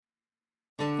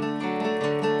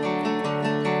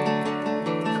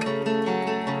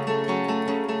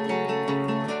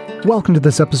Welcome to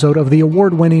this episode of the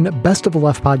award-winning Best of the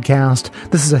Left podcast.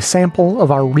 This is a sample of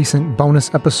our recent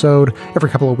bonus episode. Every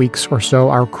couple of weeks or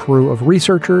so, our crew of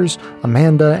researchers,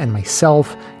 Amanda and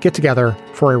myself, get together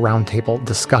for a roundtable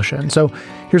discussion. So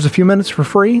here's a few minutes for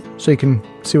free so you can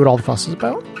see what all the fuss is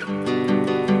about.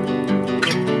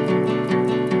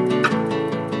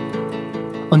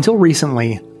 Until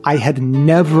recently, I had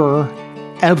never,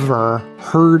 ever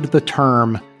heard the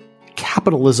term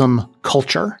capitalism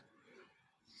culture.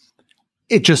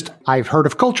 I've heard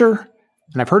of culture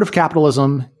and I've heard of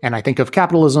capitalism, and I think of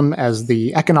capitalism as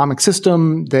the economic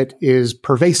system that is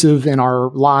pervasive in our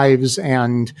lives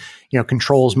and,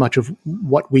 controls much of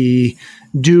what we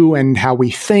do and how we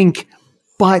think,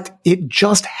 but it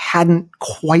just hadn't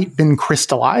quite been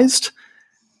crystallized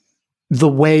the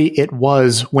way it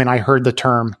was when I heard the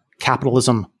term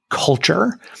capitalism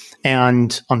culture. And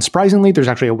unsurprisingly, there's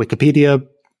actually a Wikipedia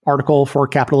article for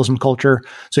capitalism culture.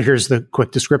 So here's the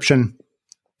quick description.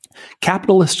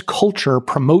 Capitalist culture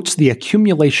promotes the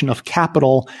accumulation of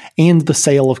capital and the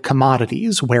sale of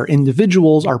commodities, where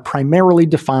individuals are primarily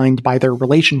defined by their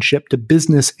relationship to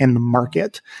business and the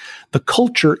market. The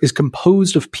culture is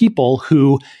composed of people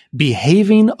who,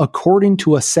 behaving according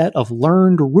to a set of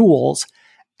learned rules,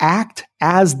 act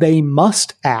as they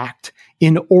must act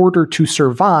in order to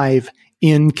survive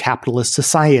in capitalist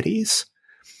societies.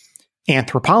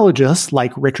 Anthropologists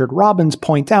like Richard Robbins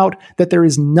point out that there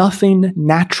is nothing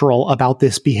natural about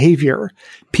this behavior.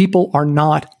 People are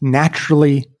not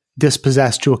naturally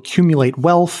dispossessed to accumulate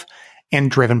wealth and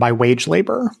driven by wage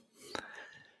labor.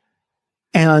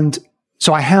 And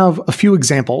so I have a few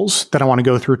examples that I want to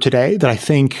go through today that I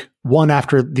think one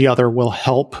after the other will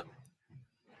help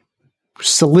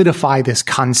solidify this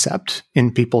concept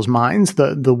in people's minds,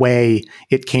 the way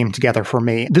it came together for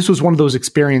me. This was one of those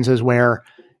experiences where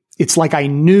it's like I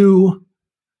knew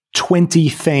 20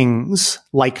 things,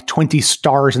 like 20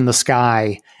 stars in the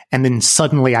sky, and then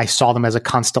suddenly I saw them as a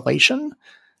constellation.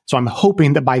 So I'm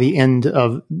hoping that by the end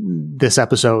of this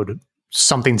episode,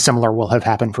 something similar will have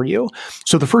happened for you.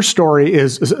 So the first story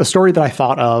is a story that I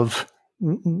thought of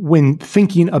when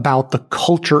thinking about the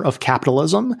culture of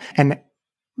capitalism and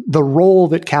the role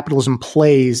that capitalism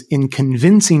plays in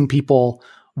convincing people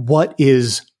what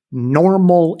is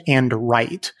normal and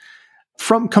right.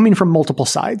 Coming from multiple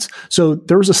sides. So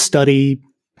there was a study,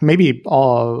 maybe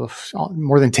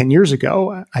more than 10 years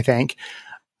ago, I think,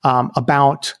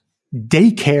 about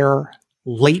daycare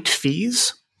late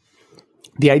fees.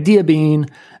 The idea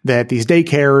being that these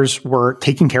daycares were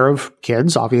taking care of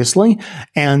kids, obviously,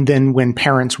 and then when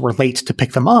parents were late to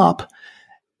pick them up,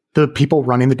 the people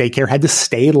running the daycare had to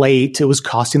stay late. It was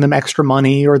costing them extra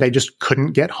money, or they just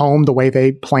couldn't get home the way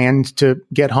they planned to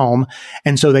get home.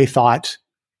 And so they thought,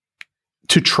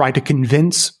 to try to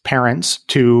convince parents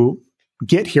to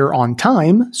get here on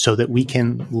time so that we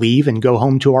can leave and go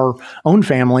home to our own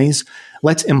families,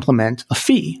 let's implement a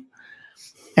fee.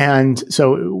 And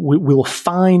so we will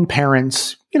fine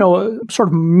parents, a sort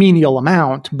of menial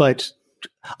amount, but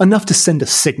enough to send a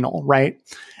signal, right?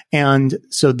 And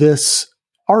so this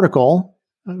article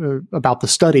about the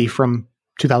study from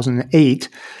 2008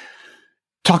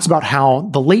 talks about how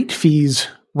the late fees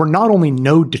were not only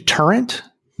no deterrent,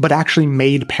 but actually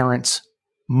made parents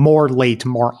more late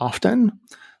more often.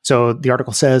 So the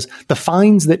article says, the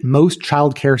fines that most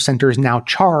childcare centers now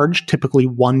charge, typically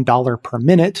 $1 per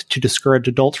minute to discourage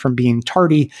adults from being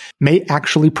tardy, may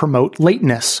actually promote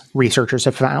lateness, researchers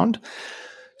have found.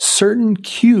 Certain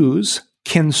cues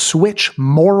can switch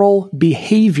moral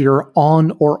behavior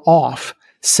on or off,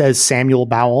 says Samuel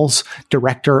Bowles,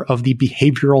 director of the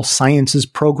Behavioral Sciences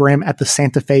program at the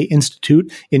Santa Fe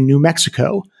Institute in New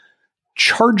Mexico.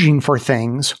 Charging for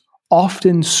things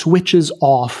often switches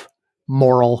off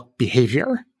moral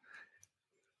behavior.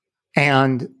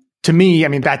 And to me,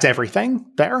 that's everything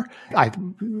there. I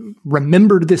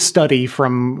remembered this study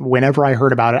from whenever I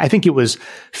heard about it. I think it was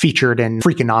featured in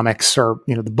Freakonomics or,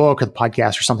 the book or the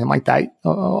podcast or something like that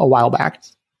a while back.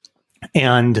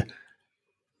 And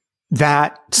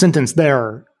that sentence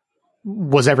there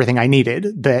was everything I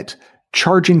needed, that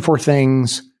charging for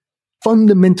things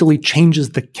fundamentally changes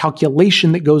the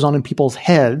calculation that goes on in people's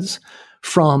heads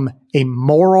from a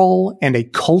moral and a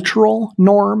cultural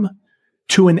norm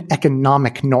to an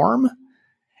economic norm.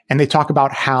 And they talk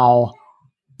about how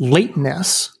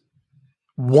lateness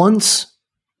once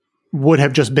would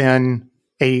have just been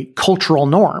a cultural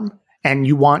norm, and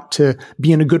you want to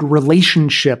be in a good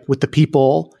relationship with the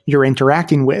people you're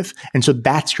interacting with. And so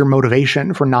that's your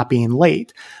motivation for not being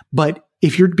late. But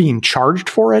if you're being charged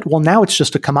for it, well, now it's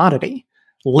just a commodity.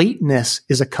 Lateness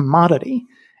is a commodity.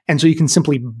 And so you can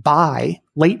simply buy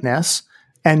lateness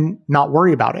and not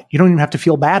worry about it. You don't even have to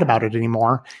feel bad about it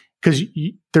anymore because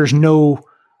there's no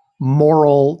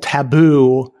moral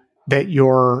taboo that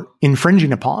you're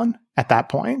infringing upon at that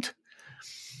point.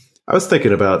 I was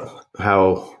thinking about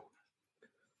how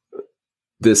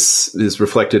this is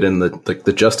reflected in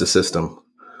the justice system.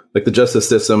 Like the justice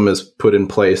system is put in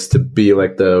place to be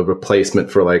like the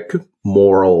replacement for like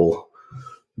moral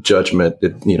judgment.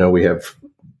 We have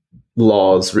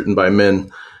laws written by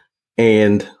men,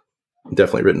 and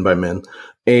definitely written by men.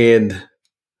 And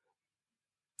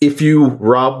if you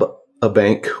rob a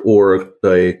bank or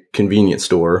a convenience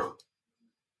store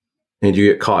and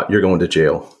you get caught, you're going to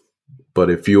jail. But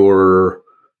if you're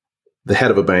the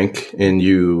head of a bank and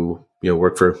you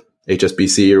work for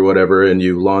HSBC or whatever, and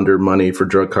you launder money for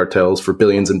drug cartels for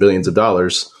billions and billions of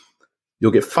dollars,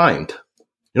 you'll get fined.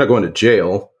 You're not going to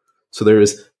jail. So there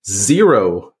is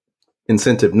zero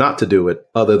incentive not to do it,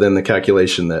 other than the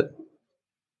calculation that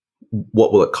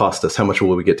what will it cost us? How much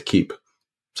will we get to keep?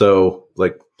 So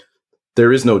like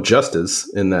there is no justice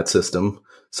in that system.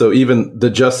 So even the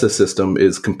justice system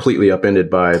is completely upended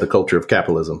by the culture of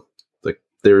capitalism. Like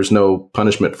there's no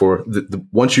punishment for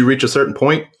once you reach a certain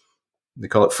point. They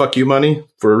call it fuck you money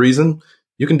for a reason.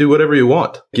 You can do whatever you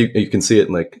want. You can see it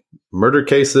in like murder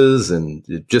cases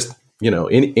and just,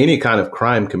 any kind of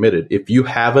crime committed. If you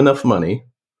have enough money,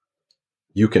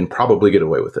 you can probably get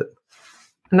away with it.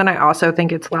 And then I also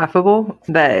think it's laughable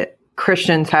that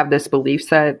Christians have this belief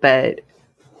set that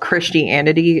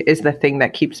Christianity is the thing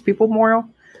that keeps people moral.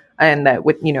 And that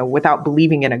without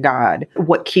believing in a God,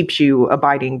 what keeps you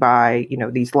abiding by,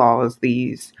 these laws,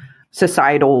 these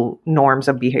societal norms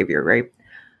of behavior, right?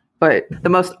 But the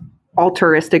most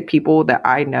altruistic people that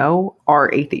I know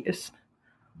are atheists,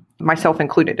 myself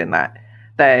included in that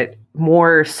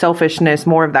more selfishness,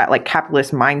 more of that like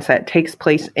capitalist mindset takes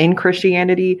place in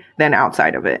Christianity than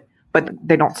outside of it, but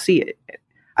they don't see it.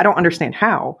 I don't understand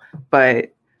how,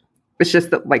 but it's just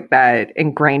that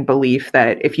ingrained belief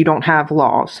that if you don't have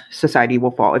laws, society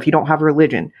will fall. If you don't have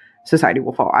religion, society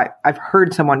will fall. I've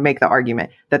heard someone make the argument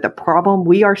that the problem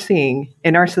we are seeing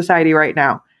in our society right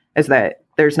now is that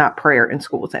there's not prayer in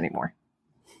schools anymore.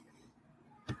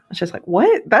 It's just like,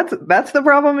 what? That's the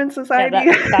problem in society?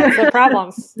 Yeah, that's the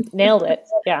problem. Nailed it.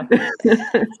 Yeah.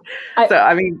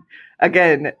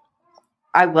 Again,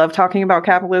 I love talking about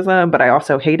capitalism, but I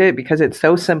also hate it because it's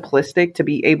so simplistic to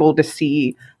be able to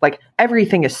see like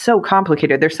everything is so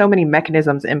complicated. There's so many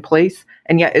mechanisms in place,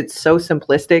 and yet it's so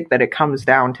simplistic that it comes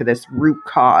down to this root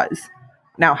cause.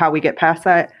 Now, how we get past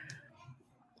that,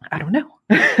 I don't know.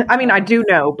 I do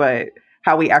know, but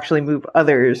how we actually move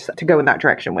others to go in that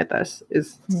direction with us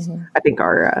is, I think,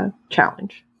 our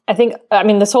challenge. I think,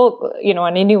 this whole, and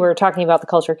I knew we were talking about the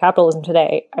culture of capitalism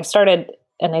today. I started,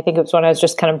 and I think it was when I was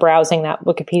just kind of browsing that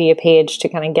Wikipedia page to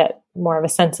kind of get more of a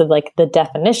sense of like the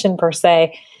definition per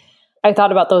se. I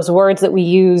thought about those words that we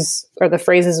use or the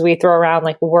phrases we throw around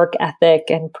like work ethic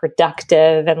and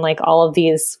productive and like all of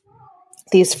these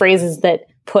phrases that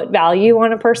put value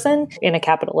on a person in a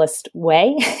capitalist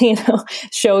way,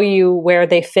 show you where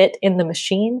they fit in the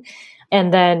machine.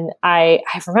 And then I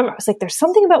remember I was like, there's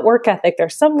something about work ethic.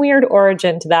 There's some weird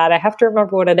origin to that. I have to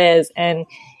remember what it is. And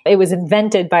it was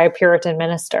invented by a Puritan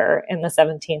minister in the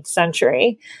 17th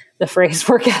century, the phrase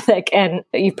work ethic. And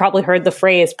you've probably heard the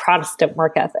phrase Protestant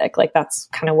work ethic. Like that's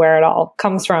kind of where it all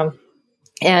comes from.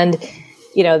 And,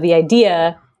 the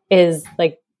idea is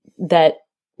like that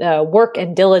work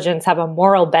and diligence have a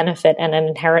moral benefit and an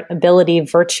inherent ability,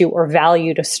 virtue, or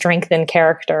value to strengthen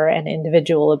character and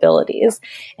individual abilities.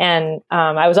 And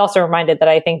I was also reminded that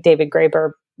I think David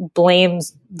Graeber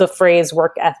blames the phrase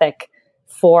work ethic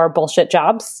for bullshit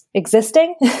jobs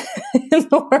existing in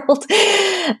the world.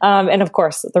 And of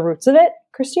course, the roots of it,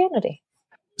 Christianity.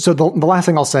 So the last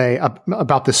thing I'll say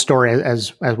about this story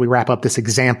as we wrap up this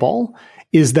example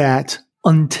is that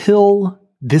until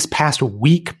this past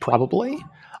week, probably,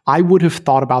 I would have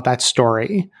thought about that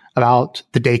story about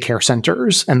the daycare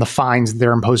centers and the fines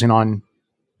they're imposing on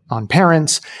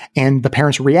parents and the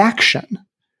parents' reaction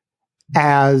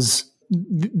as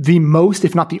the most,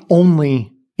 if not the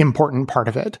only important part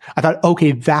of it. I thought,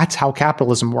 okay, that's how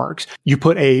capitalism works. You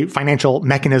put a financial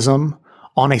mechanism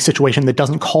on a situation that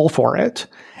doesn't call for it,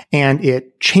 and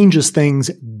it changes things,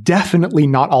 definitely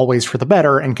not always for the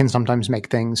better, and can sometimes make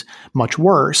things much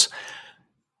worse.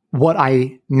 What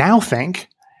I now think,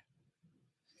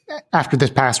 after this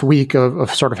past week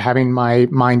of sort of having my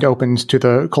mind opened to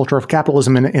the culture of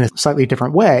capitalism in a slightly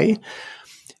different way,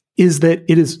 is that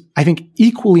it is, I think,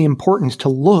 equally important to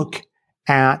look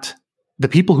at the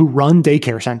people who run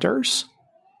daycare centers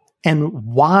and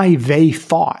why they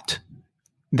thought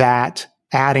that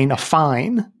adding a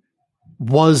fine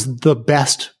was the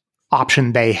best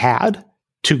option they had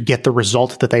to get the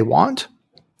result that they want.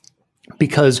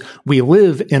 Because we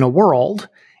live in a world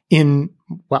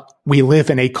we live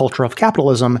in a culture of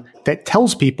capitalism that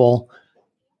tells people,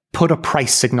 put a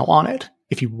price signal on it.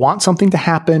 If you want something to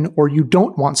happen or you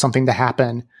don't want something to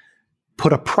happen,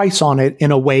 put a price on it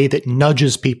in a way that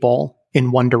nudges people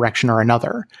in one direction or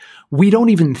another. We don't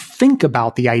even think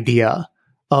about the idea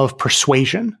of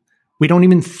persuasion. We don't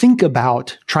even think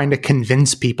about trying to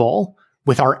convince people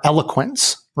with our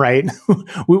eloquence, right?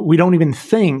 We don't even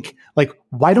think, like,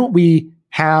 why don't we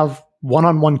have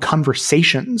one-on-one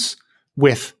conversations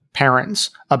with parents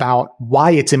about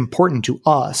why it's important to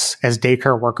us as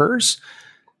daycare workers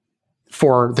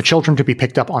for the children to be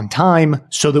picked up on time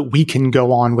so that we can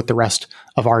go on with the rest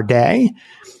of our day?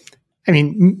 I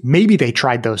mean, maybe they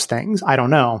tried those things. I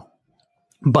don't know.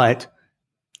 But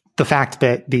the fact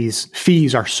that these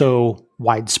fees are so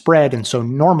widespread and so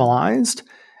normalized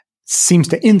seems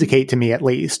to indicate to me, at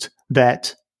least,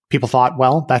 that people thought,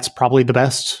 well, that's probably the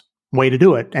best way to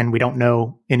do it, and we don't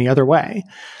know any other way.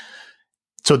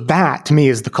 So that, to me,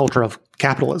 is the culture of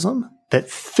capitalism, that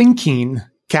thinking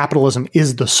capitalism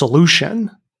is the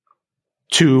solution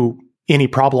to any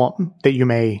problem that you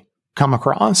may come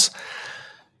across.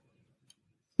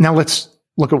 Now let's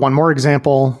look at one more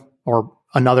example, or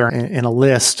another in a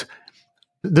list.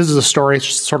 This is a story, it's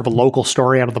just sort of a local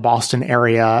story out of the Boston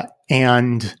area,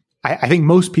 and I think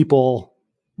most people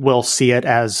will see it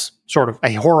as sort of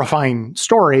a horrifying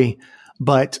story,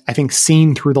 but I think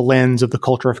seen through the lens of the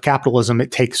culture of capitalism,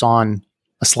 it takes on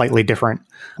a slightly different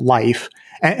life.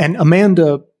 And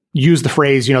Amanda used the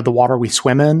phrase, the water we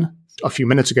swim in, a few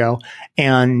minutes ago.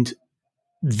 And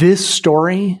this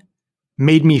story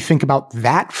made me think about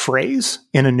that phrase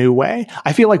in a new way.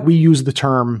 I feel like we use the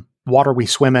term water we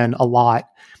swim in a lot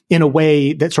in a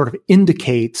way that sort of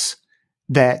indicates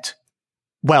that,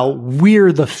 well,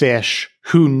 we're the fish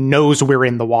who knows we're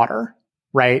in the water,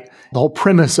 right? The whole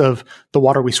premise of the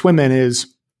water we swim in is,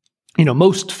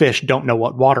 most fish don't know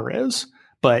what water is,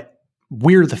 but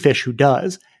we're the fish who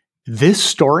does. This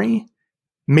story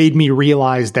made me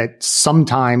realize that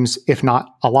sometimes, if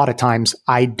not a lot of times,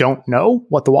 I don't know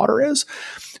what the water is.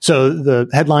 So the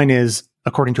headline is,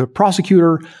 according to a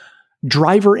prosecutor,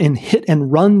 driver in hit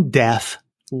and run death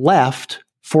left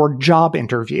for job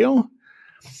interview.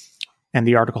 And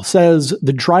the article says,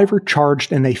 the driver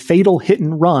charged in a fatal hit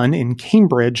and run in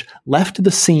Cambridge left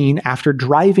the scene after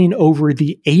driving over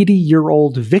the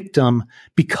 80-year-old victim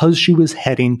because she was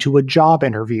heading to a job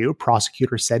interview,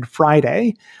 prosecutors said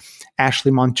Friday.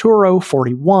 Ashley Monturo,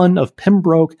 41, of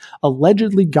Pembroke,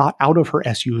 allegedly got out of her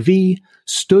SUV,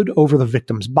 stood over the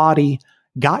victim's body,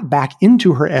 got back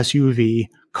into her SUV,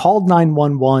 called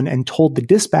 911, and told the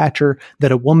dispatcher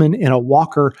that a woman in a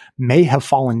walker may have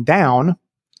fallen down.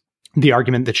 The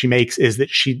argument that she makes is that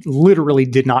she literally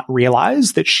did not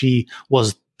realize that she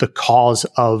was the cause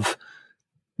of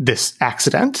this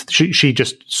accident. She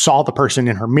just saw the person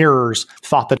in her mirrors,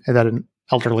 thought that an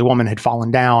elderly woman had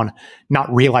fallen down,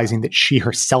 not realizing that she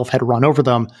herself had run over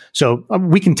them. So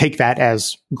we can take that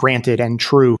as granted and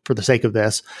true for the sake of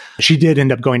this. She did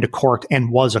end up going to court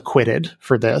and was acquitted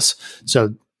for this.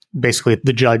 So basically,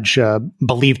 the judge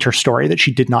believed her story that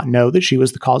she did not know that she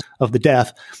was the cause of the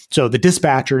death. So the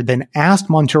dispatcher then asked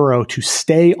Monturo to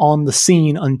stay on the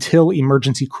scene until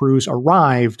emergency crews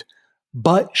arrived,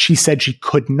 but she said she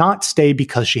could not stay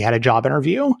because she had a job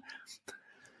interview.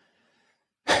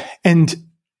 And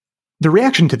the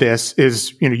reaction to this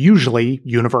is, usually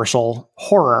universal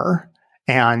horror.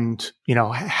 And,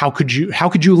 how could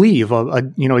you leave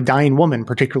a dying woman,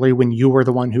 particularly when you were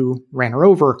the one who ran her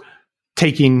over,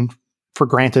 taking for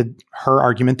granted her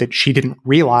argument that she didn't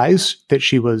realize that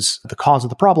she was the cause of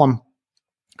the problem.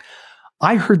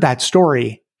 I heard that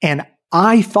story and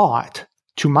I thought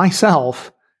to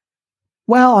myself,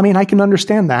 well, I can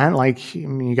understand that. Like,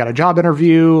 you got a job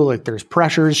interview, like there's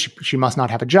pressures. She must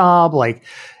not have a job. Like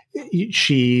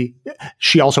she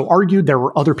also argued there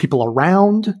were other people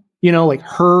around, like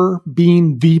her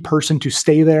being the person to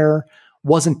stay there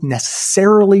wasn't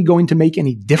necessarily going to make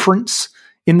any difference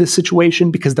in this situation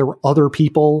because there were other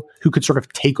people who could sort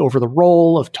of take over the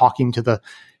role of talking to the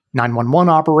 911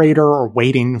 operator or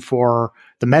waiting for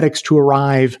the medics to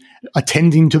arrive,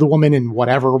 attending to the woman in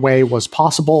whatever way was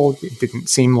possible. It didn't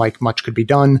seem like much could be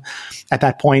done at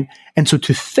that point. And so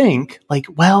to think like,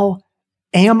 well,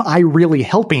 am I really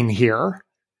helping here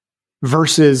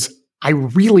versus I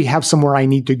really have somewhere I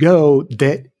need to go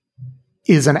that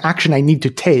is an action I need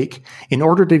to take in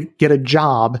order to get a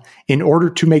job, in order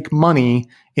to make money,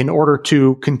 in order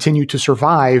to continue to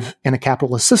survive in a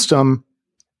capitalist system.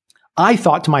 I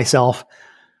thought to myself,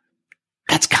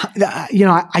 that's,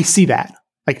 I see that.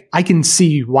 Like, I can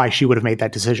see why she would have made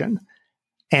that decision.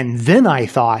 And then I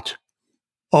thought,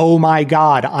 oh my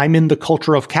God, I'm in the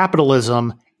culture of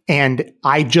capitalism, and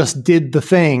I just did the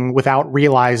thing without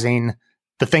realizing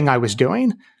the thing I was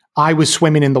doing. I was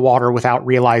swimming in the water without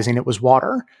realizing it was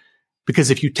water. Because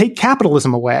if you take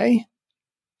capitalism away,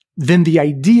 then the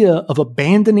idea of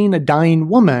abandoning a dying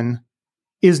woman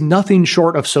is nothing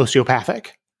short of sociopathic.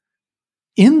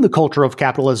 In the culture of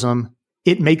capitalism,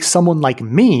 it makes someone like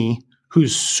me,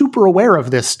 who's super aware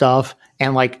of this stuff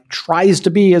and like tries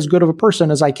to be as good of a person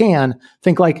as I can,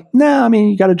 think like, nah, I mean,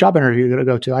 you got a job interview you got to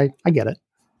go to. I get it.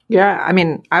 Yeah, I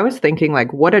mean, I was thinking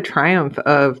like, what a triumph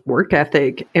of work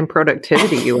ethic and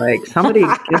productivity. Like, somebody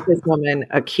give this woman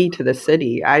a key to the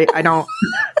city. I don't,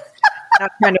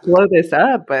 not trying to blow this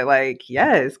up, but like,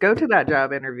 yes, go to that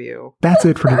job interview. That's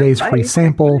it for today's free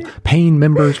sample. Paying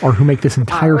members are who make this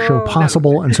entire show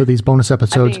possible, and so these bonus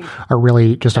episodes are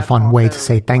really just a fun way to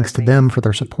say thanks to them for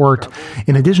their support.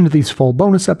 In addition to these full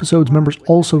bonus episodes, members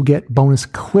also get bonus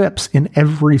clips in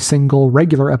every single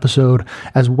regular episode,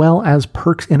 as well as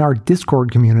perks in our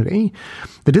Discord community.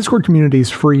 The Discord community is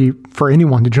free for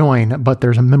anyone to join, but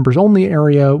there's a members-only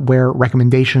area where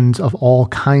recommendations of all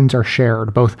kinds are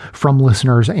shared, both from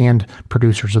listeners and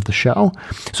producers of the show.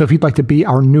 So if you'd like to be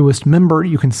our newest member,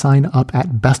 you can sign up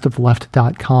at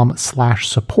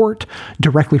bestofleft.com/support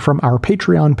directly from our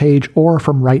Patreon page or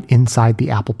from right inside the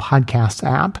Apple Podcasts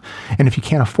app. And if you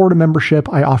can't afford a membership,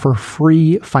 I offer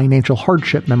free financial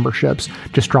hardship memberships.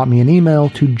 Just drop me an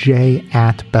email to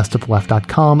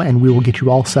j@bestofleft.com and we will get you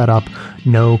all set up.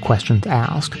 No questions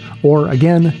asked. Or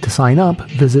again, to sign up,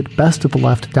 visit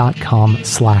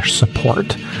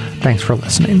bestofleft.com/support. Thanks for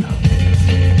listening.